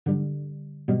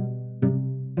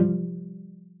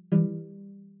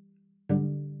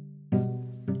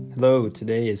Hello,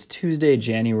 today is Tuesday,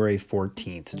 January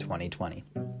 14th, 2020.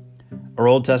 Our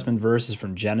Old Testament verse is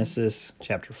from Genesis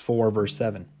chapter 4, verse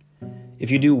 7. If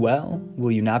you do well,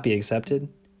 will you not be accepted?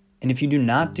 And if you do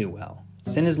not do well,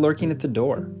 sin is lurking at the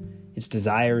door. Its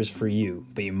desire is for you,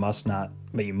 but you must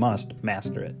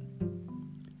master it.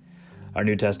 Our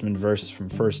New Testament verse is from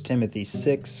 1 Timothy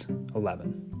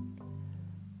 6:11.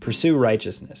 Pursue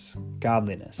righteousness,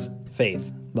 godliness,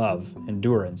 faith, love,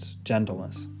 endurance,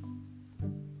 gentleness.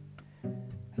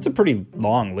 That's a pretty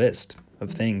long list of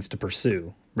things to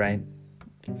pursue, right?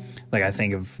 Like I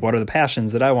think of what are the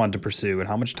passions that I want to pursue and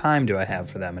how much time do I have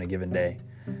for them in a given day?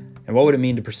 And what would it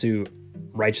mean to pursue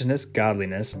righteousness,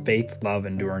 godliness, faith, love,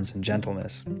 endurance, and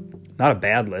gentleness? Not a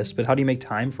bad list, but how do you make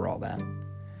time for all that?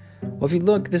 Well, if you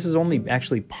look, this is only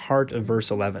actually part of verse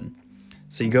 11.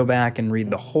 So you go back and read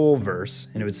the whole verse,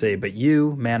 and it would say, "But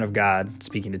you, man of God,"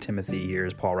 speaking to Timothy here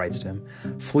as Paul writes to him,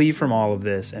 "flee from all of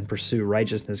this and pursue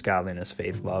righteousness, godliness,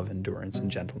 faith, love, endurance,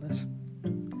 and gentleness."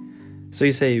 So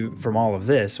you say, from all of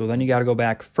this, well, then you got to go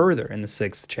back further in the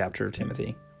 6th chapter of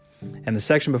Timothy. And the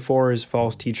section before is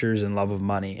false teachers and love of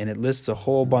money, and it lists a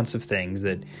whole bunch of things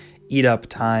that eat up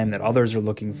time that others are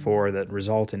looking for, that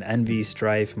result in envy,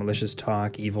 strife, malicious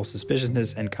talk, evil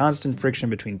suspiciousness, and constant friction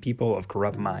between people of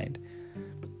corrupt mind.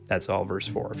 That's all verse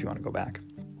 4 if you want to go back.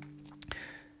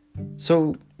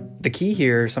 So the key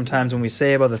here, sometimes when we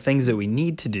say about the things that we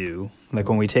need to do, like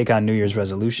when we take on New Year's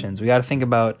resolutions, we got to think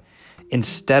about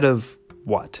instead of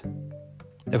what?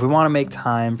 If we want to make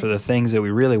time for the things that we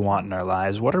really want in our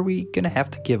lives, what are we going to have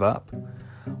to give up?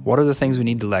 What are the things we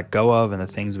need to let go of and the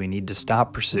things we need to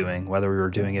stop pursuing, whether we were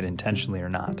doing it intentionally or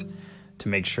not, to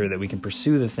make sure that we can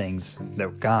pursue the things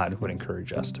that God would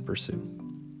encourage us to pursue?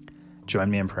 Join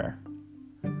me in prayer.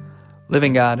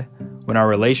 Living God, when our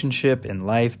relationship in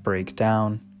life breaks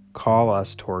down, call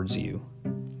us towards you,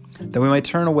 that we might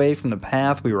turn away from the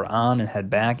path we were on and head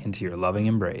back into your loving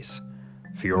embrace.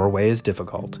 For your way is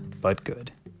difficult, but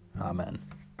good. Amen.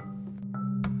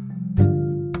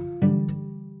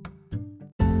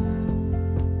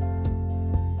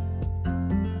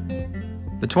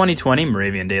 The 2020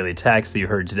 Moravian Daily Text that you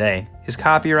heard today is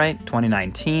copyright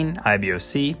 2019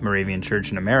 IBOC Moravian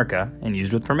Church in America and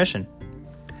used with permission.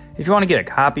 If you want to get a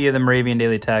copy of the Moravian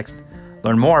Daily Text,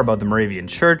 learn more about the Moravian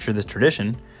Church or this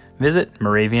tradition, visit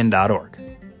moravian.org.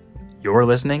 You're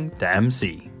listening to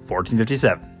MC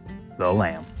 1457, The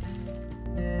Lamb.